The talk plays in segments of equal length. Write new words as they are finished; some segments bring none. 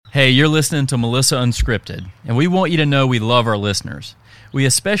Hey, you're listening to Melissa Unscripted, and we want you to know we love our listeners. We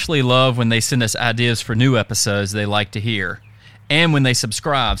especially love when they send us ideas for new episodes they like to hear, and when they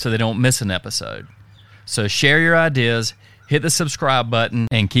subscribe so they don't miss an episode. So share your ideas, hit the subscribe button,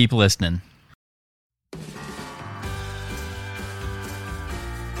 and keep listening.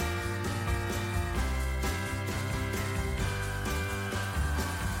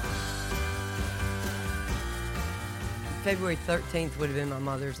 February 13th would have been my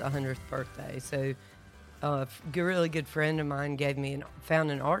mother's 100th birthday. So a really good friend of mine found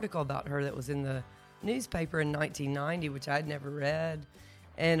an article about her that was in the newspaper in 1990, which I'd never read.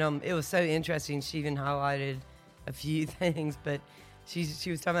 And it was so interesting. She even highlighted a few things, but she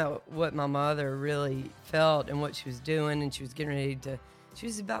was talking about what my mother really felt and what she was doing, and she was getting ready she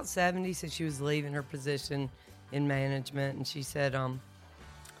was about 70, so she was leaving her position in management, and she said,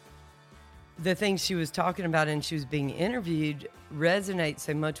 the things she was talking about and she was being interviewed resonates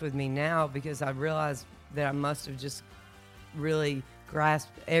so much with me now because I realized that I must have just really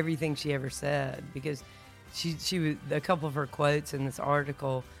grasped everything she ever said, because she was, a couple of her quotes in this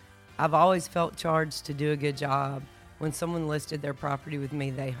article, I've always felt charged to do a good job. When someone listed their property with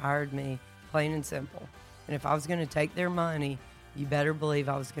me, they hired me, plain and simple. And if I was going to take their money, you better believe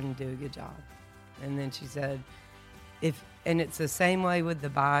I was going to do a good job. And then she said, and it's the same way with the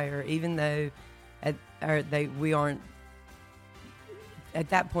buyer, even though we aren't, at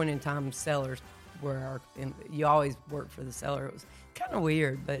that point in time, sellers you always work for the seller. It was kind of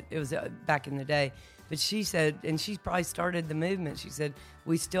weird, but it was back in the day. But she said, and she probably started the movement, she said,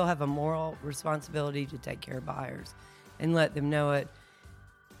 we still have a moral responsibility to take care of buyers and let them know it.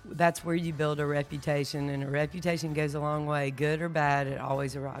 That's where you build a reputation, and a reputation goes a long way. Good or bad, it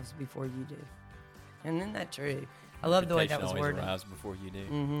always arrives before you do. And isn't that true? I love the way that was worded. Arrives before you do.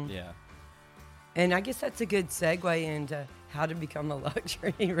 Mm-hmm. Yeah. And I guess that's a good segue into how to become a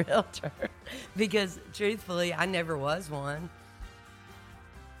luxury realtor, because truthfully, I never was one.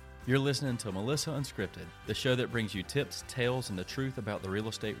 You're listening to Melissa Unscripted, the show that brings you tips, tales, and the truth about the real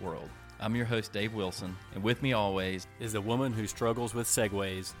estate world. I'm your host, Dave Wilson, and with me always is the woman who struggles with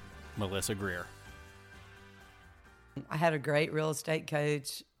segues, Melissa Greer. I had a great real estate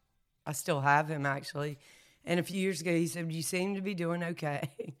coach. I still have him, actually. And a few years ago, he said, you seem to be doing okay.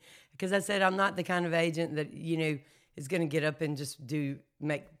 Because I said, I'm not the kind of agent that, is going to get up and just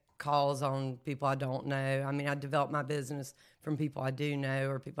make calls on people I don't know. I mean, I develop my business from people I do know,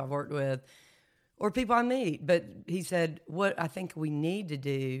 or people I've worked with, or people I meet. But he said, what I think we need to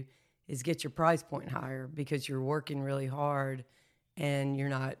do is get your price point higher, because you're working really hard and you're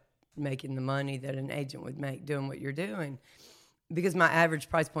not making the money that an agent would make doing what you're doing. Because my average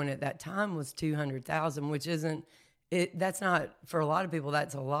price point at that time was $200,000, which isn't it. That's not, for a lot of people,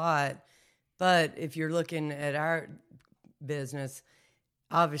 that's a lot. But if you're looking at our business,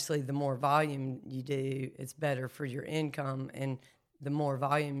 obviously the more volume you do, it's better for your income. And the more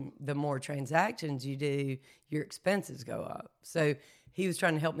volume, the more transactions you do, your expenses go up. So he was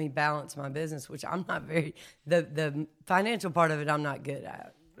trying to help me balance my business, which I'm not the financial part of it, I'm not good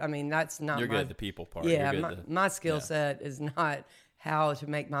at. I mean, that's not You're good at the people part. Yeah, my skill set is not how to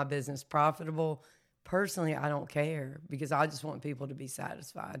make my business profitable. Personally, I don't care, because I just want people to be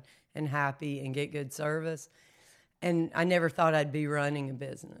satisfied and happy and get good service. And I never thought I'd be running a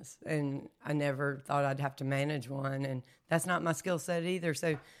business, and I never thought I'd have to manage one, and that's not my skill set either.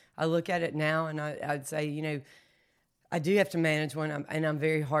 So I look at it now, and I'd say, I do have to manage one, and I'm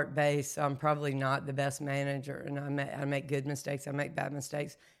very heart-based, so I'm probably not the best manager, and I make good mistakes, I make bad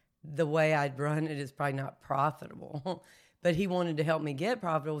mistakes. The way I'd run it is probably not profitable. But he wanted to help me get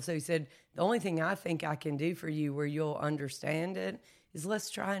profitable, so he said, the only thing I think I can do for you where you'll understand it is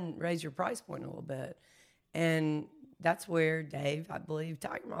let's try and raise your price point a little bit. And that's where, Dave, I believe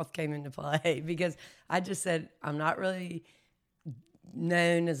Tiger Moth came into play, because I just said, I'm not really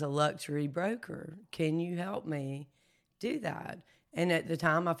known as a luxury broker. Can you help me do that? And at the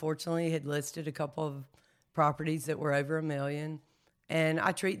time, I fortunately had listed a couple of properties that were over $1 million, and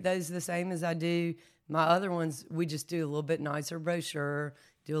I treat those the same as I do my other ones. We just do a little bit nicer brochure,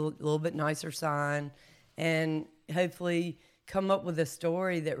 do a little bit nicer sign, and hopefully come up with a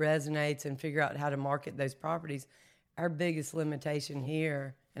story that resonates and figure out how to market those properties. Our biggest limitation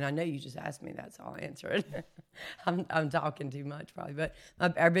here, and I know you just asked me that, so I'll answer it. I'm talking too much probably, but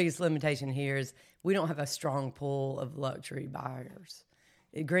our biggest limitation here is we don't have a strong pool of luxury buyers.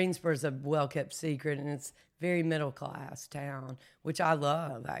 Greensboro is a well-kept secret, and it's very middle-class town, which I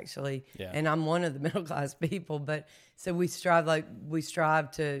love, actually. Yeah. And I'm one of the middle-class people. But so we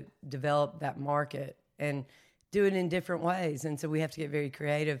strive to develop that market and do it in different ways. And so we have to get very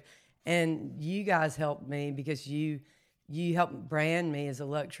creative. And you guys helped me because you you help brand me as a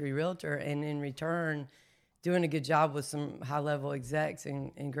luxury realtor, and in return, doing a good job with some high-level execs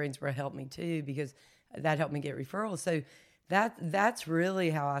in Greensboro helped me too, because that helped me get referrals. So that's really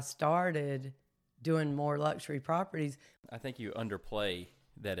how I started doing more luxury properties. I think you underplay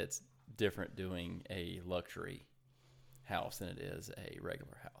that it's different doing a luxury house than it is a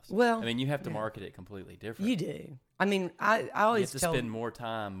regular house. Well, I mean, you have to market it completely different. You do. I mean, I always you have to spend more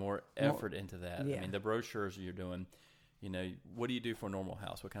time, more effort into that. Yeah. I mean, the brochures you're doing, what do you do for a normal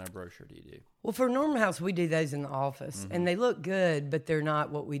house? What kind of brochure do you do? Well, for a normal house, we do those in the office, and they look good, but they're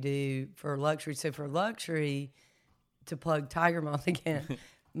not what we do for luxury. So for luxury, to plug Tiger Moth again,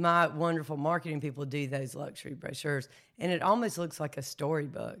 my wonderful marketing people do those luxury brochures, and it almost looks like a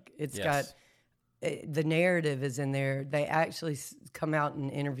storybook. It's got the narrative is in there. They actually come out and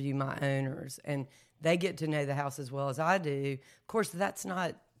interview my owners, and they get to know the house as well as I do. Of course, that's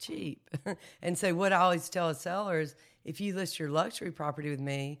not cheap. And so what I always tell a seller is, if you list your luxury property with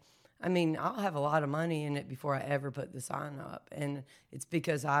me, I mean, I'll have a lot of money in it before I ever put the sign up. And it's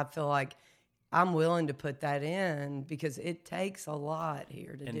because I feel like I'm willing to put that in, because it takes a lot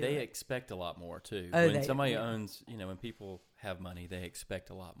here to do it. And they expect a lot more too. Oh, when somebody owns, when people have money, they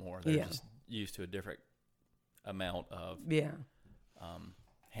expect a lot more. They're just used to a different amount of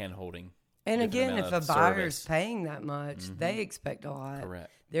hand-holding. And again, if a buyer's paying that much, they expect a lot.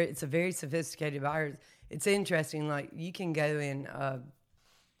 Correct. It's a very sophisticated buyer. It's interesting. Like, you can go in a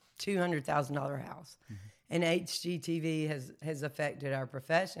 $200,000 house, and HGTV has affected our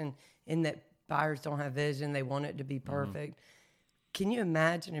profession in that buyers don't have vision. They want it to be perfect. Can you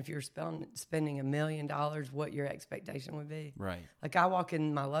imagine if you're spending $1 million, what your expectation would be? Right. Like, I walk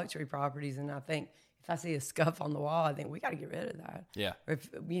in my luxury properties and I think, if I see a scuff on the wall, I think we got to get rid of that. Yeah. Or if,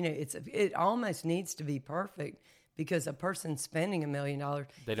 it almost needs to be perfect, because a person spending $1 million,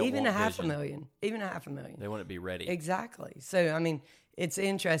 even a half a million, they want it to be ready. Exactly. So, I mean, it's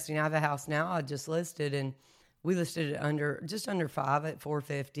interesting. I have a house now I just listed, and we listed it just under $5 at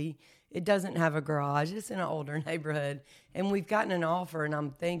 $450. It doesn't have a garage. It's in an older neighborhood, and we've gotten an offer. And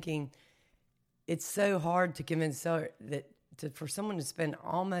I'm thinking, it's so hard to convince seller for someone to spend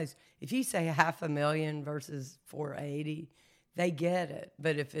almost, if you say $500,000 versus $480, they get it.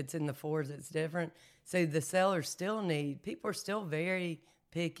 But if it's in the fours, it's different. So the sellers people are still very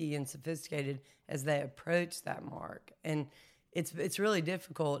picky and sophisticated as they approach that mark. And it's really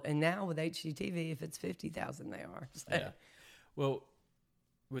difficult. And now with HGTV, if it's $50,000, they are. So. Yeah. Well,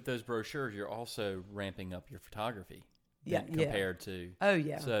 with those brochures, you're also ramping up your photography. Compared to. Oh,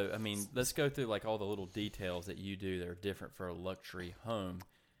 yeah. So, I mean, let's go through like all the little details that you do that are different for a luxury home.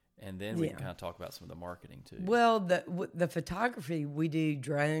 And then we can kind of talk about some of the marketing too. Well, the photography, we do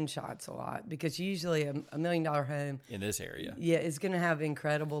drone shots a lot, because usually a $1 million home in this area, is going to have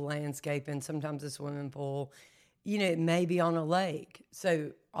incredible landscape, and sometimes a swimming pool. It may be on a lake,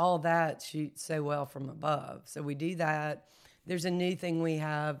 so all that shoots so well from above. So we do that. There's a new thing we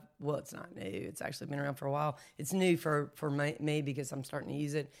have. Well, it's not new. It's actually been around for a while. It's new for me because I'm starting to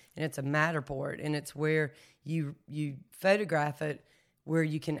use it, and it's a Matterport, and it's where you photograph it, where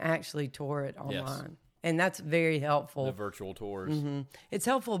you can actually tour it online. Yes. And that's very helpful. The virtual tours. Mm-hmm. It's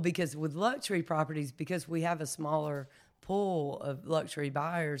helpful because with luxury properties, because we have a smaller pool of luxury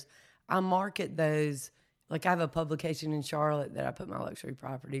buyers, I market those. Like, I have a publication in Charlotte that I put my luxury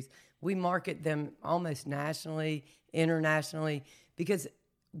properties. We market them almost nationally, internationally, because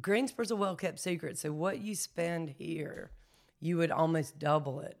Greensboro's a well-kept secret. So what you spend here, you would almost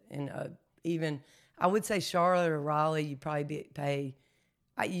double it. And even, I would say Charlotte or Raleigh, you probably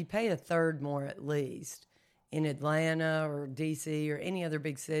pay a third more at least. In Atlanta or DC or any other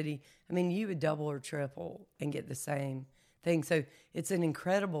big city, I mean, you would double or triple and get the same thing. So it's an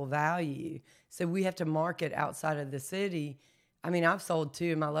incredible value. So we have to market outside of the city. I mean, I've sold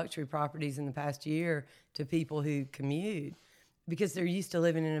 2 of my luxury properties in the past year to people who commute, because they're used to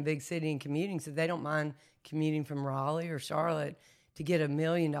living in a big city and commuting, so they don't mind commuting from Raleigh or Charlotte to get $1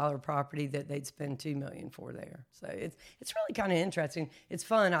 million property that they'd spend $2 million for there. So it's really kind of interesting. It's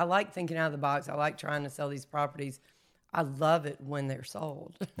fun. I like thinking out of the box. I like trying to sell these properties. I love it when they're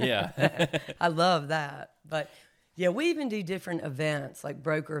sold. Yeah. I love that. But yeah, we even do different events, like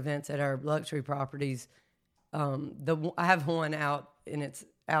broker events at our luxury properties. I have one out, and it's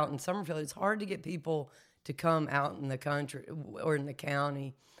out in Summerfield. It's hard to get people to come out in the country or in the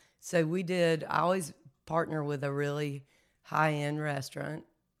county. So I always partner with a really high-end restaurant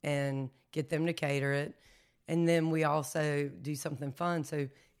and get them to cater it. And then we also do something fun. So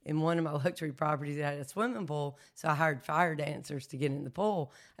in one of my luxury properties, it had a swimming pool, so I hired fire dancers to get in the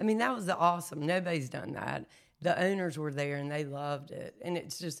pool. I mean, that was awesome. Nobody's done that. The owners were there, and they loved it. And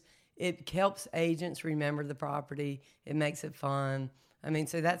it's it helps agents remember the property. It makes it fun. I mean,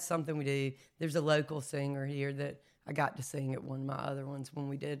 so that's something we do. There's a local singer here that I got to sing at one of my other ones when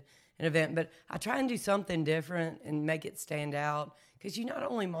we did an event. But I try and do something different and make it stand out, because you not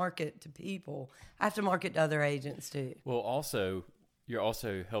only market to people, I have to market to other agents too. Well, also, you're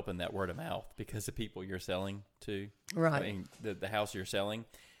also helping that word of mouth, because the people you're selling to, Right. I mean, the house you're selling,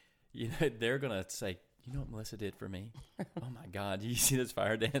 you know, they're going to say, you know what Melissa did for me? Oh my God, you see those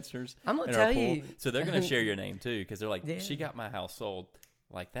fire dancers? I'm gonna in our tell pool? you. So they're going to share your name too, because they're like, Yeah. she got my house sold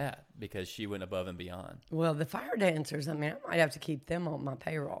like that because she went above and beyond. Well, the fire dancers, I mean, I might have to keep them on my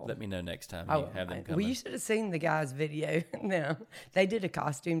payroll. Let me know next time Oh, you have them come. well, you should have seen the guys' video. No, they did a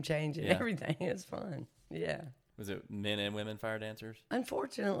costume change and Yeah. everything. It was fun. Yeah. Was it men and women fire dancers?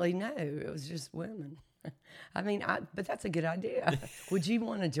 Unfortunately, no. It was just women. I mean, but that's a good idea. Would you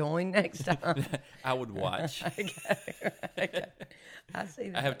want to join next time? I would watch. Okay. I see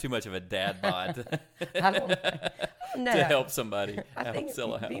that. I have too much of a dad bod I don't know. to help somebody I help think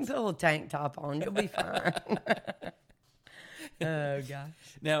sell a you can house. put a little tank top on. You'll be fine. Oh, gosh.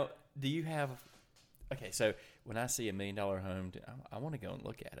 Now, do you have? Okay, so when I see $1 million home, I want to go and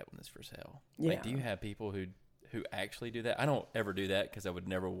look at it when it's for sale. Like, Yeah. do you have people who actually do that? I don't ever do that because I would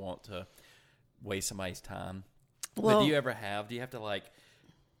never want to waste somebody's time. Well- but do you ever have? Do you have to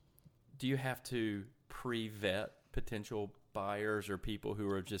Do you have to pre-vet potential buyers or people who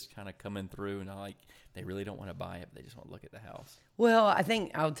are just kind of coming through and they really don't want to buy it, but they just want to look at the house? Well, I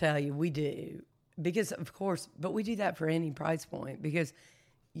think I'll tell you, we do. Because, of course, but we do that for any price point. Because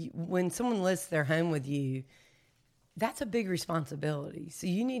when someone lists their home with you, that's a big responsibility. So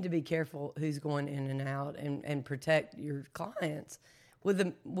you need to be careful who's going in and out and protect your clients. With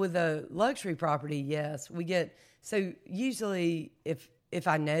a luxury property, yes, we get, so usually if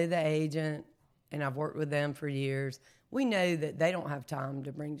I know the agent and I've worked with them for years, we know that they don't have time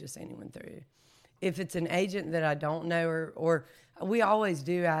to bring just anyone through. If it's an agent that I don't know, or we always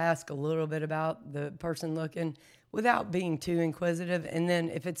do, I ask a little bit about the person looking without being too inquisitive. And then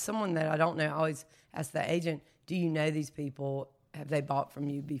if it's someone that I don't know, I always ask the agent, do you know these people? Have they bought from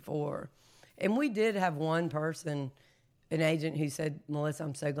you before? And we did have one person, an agent, who said, Melissa,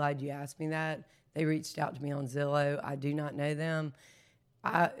 I'm so glad you asked me that. They reached out to me on Zillow. I do not know them.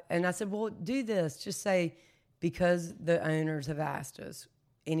 And I said, well, do this. Just say, because the owners have asked us,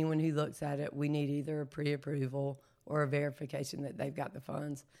 anyone who looks at it, we need either a pre-approval or a verification that they've got the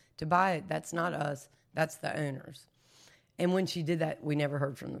funds to buy it. That's not us. That's the owners. And when she did that, we never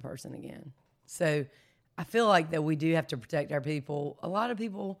heard from the person again. So I feel like that we do have to protect our people. A lot of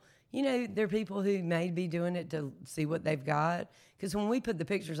people, you know, there are people who may be doing it to see what they've got. Because when we put the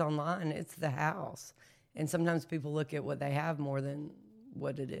pictures online, it's the house. And sometimes people look at what they have more than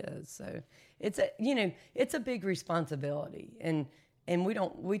what it is. So it's a big responsibility. And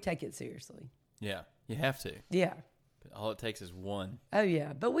we take it seriously. Yeah, you have to. Yeah. But all it takes is one. Oh,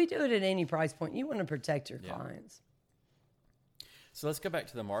 yeah. But we do it at any price point. You want to protect your Yeah. clients. So let's go back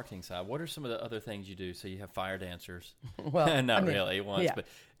to the marketing side. What are some of the other things you do? So you have fire dancers. Well, Not I mean, really once, yeah. but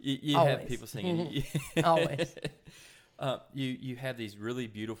you have Always. people singing. Always. You have these really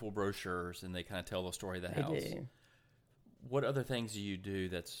beautiful brochures, and they kind of tell the story of the They house. do. What other things do you do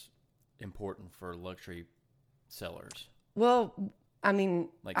that's important for luxury sellers? Well, I mean,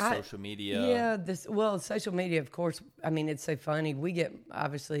 Like social media? Yeah, social media, of course. I mean, it's so funny. We get,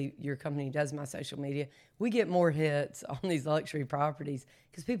 obviously, your company does my social media. We get more hits on these luxury properties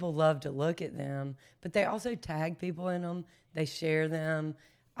because people love to look at them, but they also tag people in them. They share them.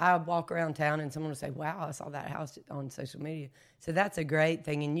 I walk around town and someone will say, wow, I saw that house on social media. So that's a great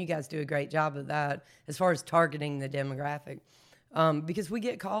thing, and you guys do a great job of that as far as targeting the demographic, because we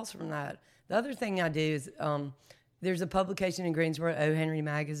get calls from that. The other thing I do is there's a publication in Greensboro, O. Henry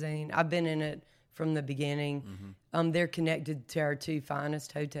Magazine. I've been in it from the beginning. Mm-hmm. They're connected to our two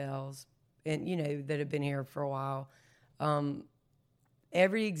finest hotels, and that have been here for a while.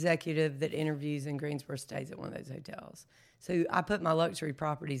 Every executive that interviews in Greensboro stays at one of those hotels. So I put my luxury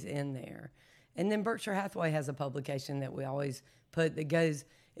properties in there. And then Berkshire Hathaway has a publication that we always put that goes,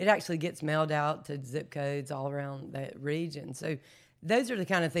 it actually gets mailed out to zip codes all around that region. So those are the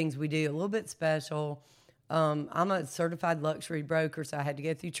kind of things we do, a little bit special. I'm a certified luxury broker, so I had to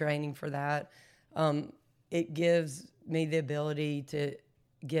go through training for that. It gives me the ability to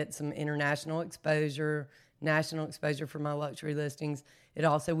get some international exposure, national exposure for my luxury listings. It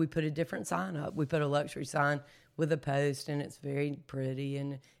also, we put a different sign up. We put a luxury sign with a post, and it's very pretty.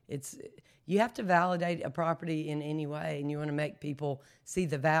 And you have to validate a property in any way, and you want to make people see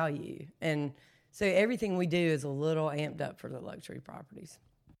the value. And so everything we do is a little amped up for the luxury properties.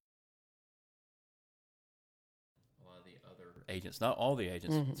 A lot of the other agents, not all the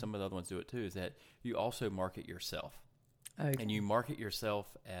agents, some of the other ones do it too, is that you also market yourself. Okay. And you market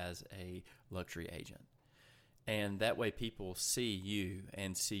yourself as a luxury agent. And that way people see you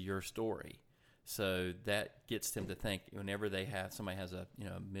and see your story. So that gets them to think whenever somebody has a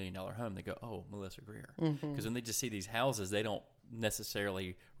 $1 million home, they go, oh, Melissa Greer. Because when they just see these houses, they don't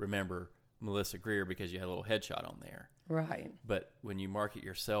necessarily remember Melissa Greer because you had a little headshot on there. Right. But when you market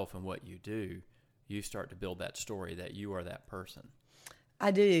yourself and what you do, you start to build that story that you are that person.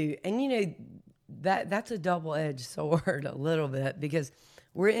 I do. And, that's a double-edged sword a little bit, because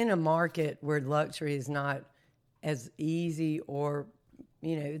we're in a market where luxury is not as easy, or,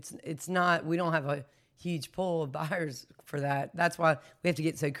 it's not, we don't have a huge pool of buyers for that. That's why we have to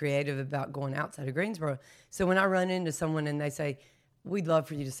get so creative about going outside of Greensboro. So when I run into someone and they say, we'd love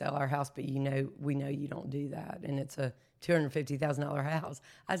for you to sell our house, but we know you don't do that, and it's a $250,000 house,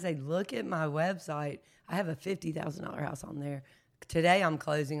 I say, look at my website. I have a $50,000 house on there. Today I'm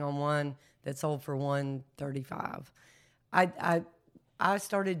closing on one that sold for $135,000. I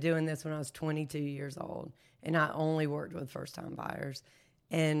started doing this when I was 22 years old, and I only worked with first-time buyers.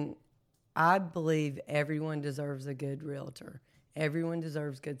 And I believe everyone deserves a good realtor. Everyone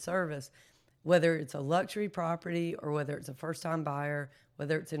deserves good service, whether it's a luxury property or whether it's a first-time buyer,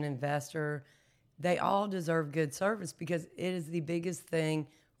 whether it's an investor. They all deserve good service, because it is the biggest thing,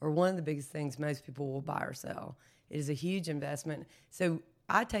 or one of the biggest things most people will buy or sell. It is a huge investment. So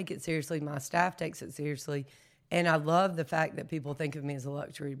I take it seriously. My staff takes it seriously. And I love the fact that people think of me as a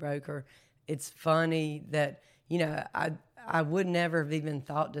luxury broker. It's funny that, I would never have even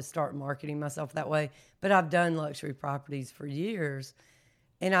thought to start marketing myself that way. But I've done luxury properties for years.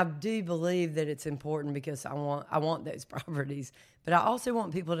 And I do believe that it's important, because I want those properties. But I also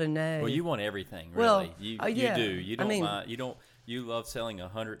want people to know. Well, you want everything, really. Well, you yeah. do. You don't mind. You love selling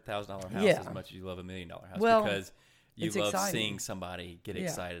 $100,000 house as much as you love $1 million house, because you love exciting. seeing somebody get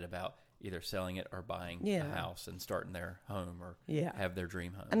excited about either selling it or buying a house and starting their home, or have their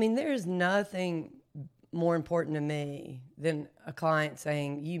dream home. I mean, there is nothing more important to me than a client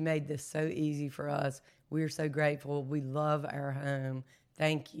saying, you made this so easy for us. We're so grateful. We love our home.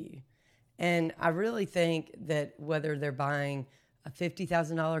 Thank you. And I really think that whether they're buying a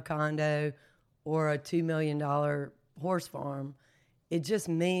 $50,000 condo or a $2 million horse farm, it just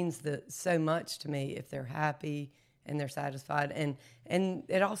means that so much to me if they're happy and they're satisfied. And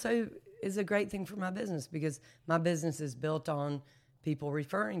it also is a great thing for my business, because my business is built on people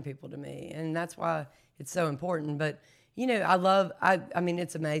referring people to me. And that's why it's so important. But, I mean,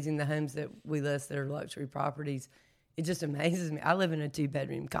 it's amazing the homes that we list that are luxury properties. It just amazes me. I live in a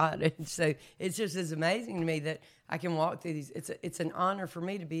 2-bedroom cottage, so it's just as amazing to me that I can walk through these. It's an honor for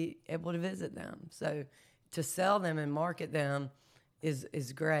me to be able to visit them. So to sell them and market them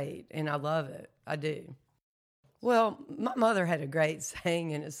is great, and I love it. I do. Well, my mother had a great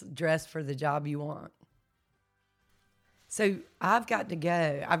saying, and it's dress for the job you want. So I've got to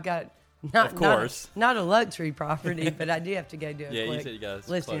go. I've got Of course. not a luxury property, but I do have to go do a you quick said you guys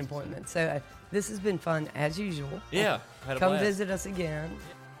listing closed. appointment. So this has been fun as usual. Yeah, had a Come blast. visit us again.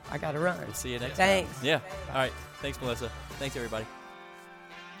 I got to run. We'll see you next Thanks. time. Yeah. All right. Thanks, Melissa. Thanks, everybody.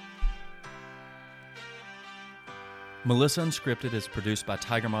 Melissa Unscripted is produced by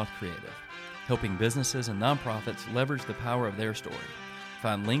Tigermoth Creative, helping businesses and nonprofits leverage the power of their story.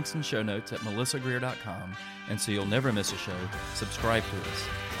 Find links and show notes at melissagreer.com, and so you'll never miss a show, subscribe to us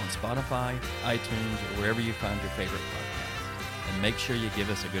on Spotify, iTunes, or wherever you find your favorite podcast. And make sure you give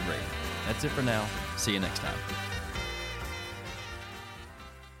us a good rating. That's it for now. See you next time.